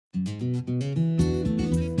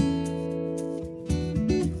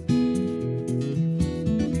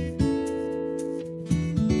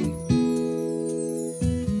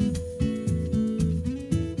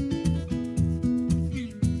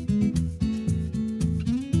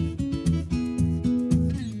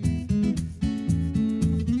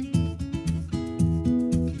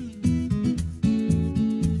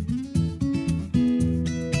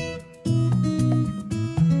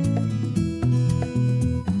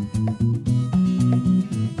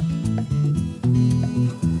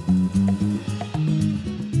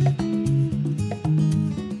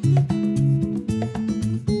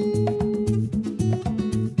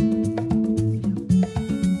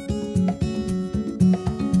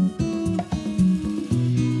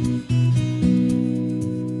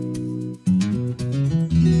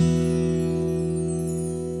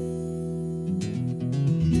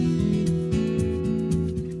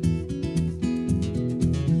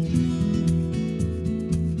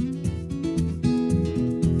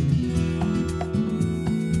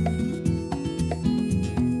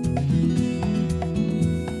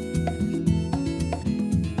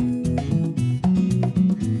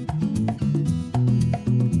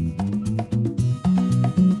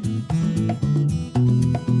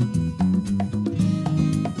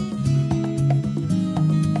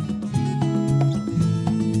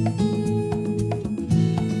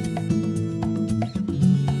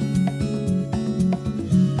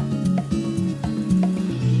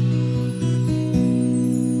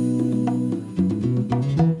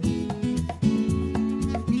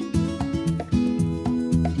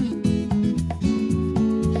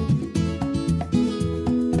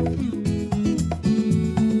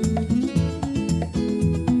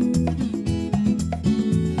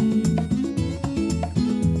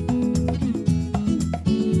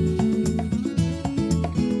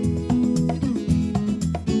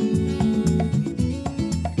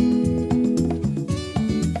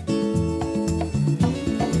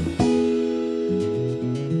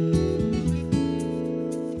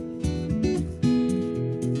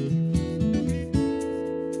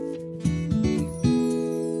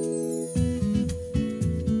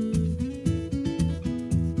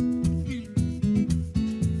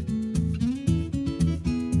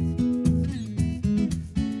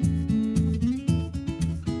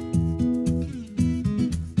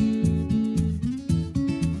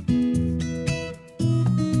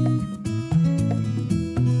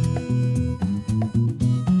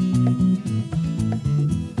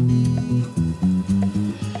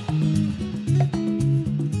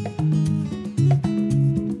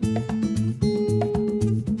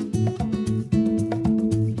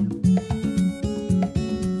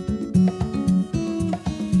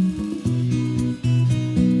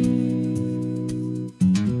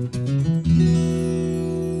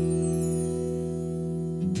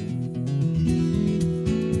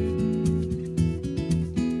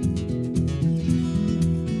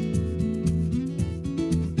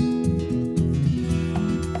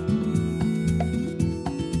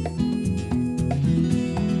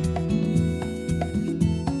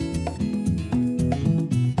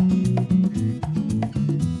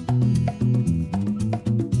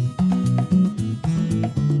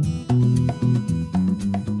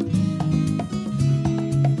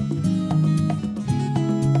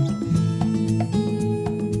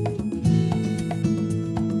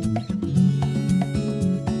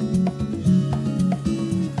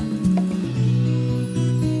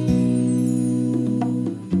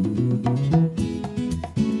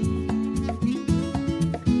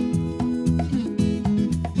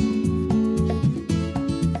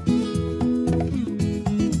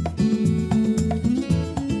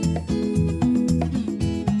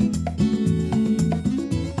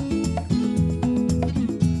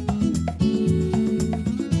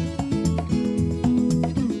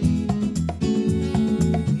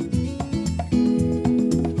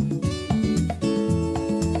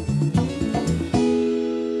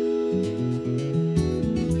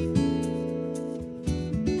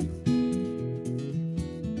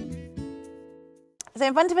So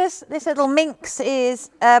in front of us, this little minx is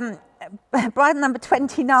bridal number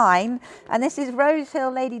 29, and this is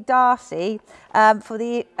Rosewallhill Lady Darcy for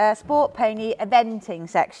the sport pony eventing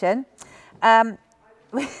section.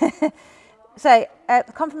 So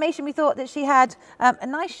confirmation, we thought that she had a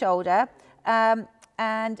nice shoulder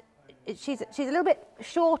and she's a little bit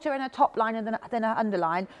shorter in her top line than her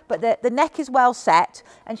underline, but the neck is well set,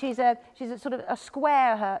 and she's a sort of a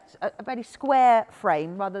square, a very square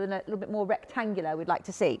frame rather than a little bit more rectangular we'd like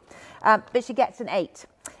to see. But she gets an 8.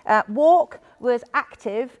 Walk was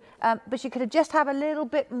active, but she could have just have a little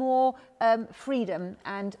bit more freedom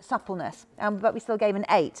and suppleness, but we still gave an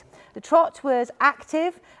 8. The trot was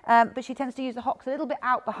active, but she tends to use the hocks a little bit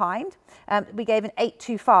out behind. We gave an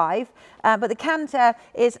 8.25, but the canter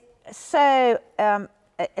is so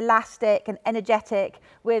elastic and energetic,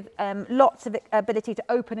 with lots of ability to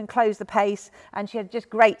open and close the pace, and she had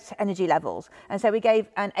just great energy levels, and so we gave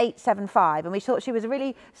an 8.75, and we thought she was a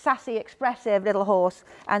really sassy, expressive little horse,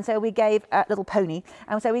 and so we gave a little pony,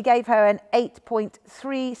 and so we gave her an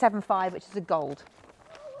 8.375, which is a gold.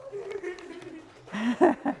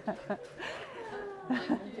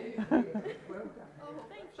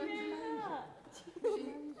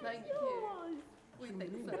 Thank you. We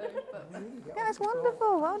think so, but Yeah, that's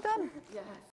wonderful. Well done. yes.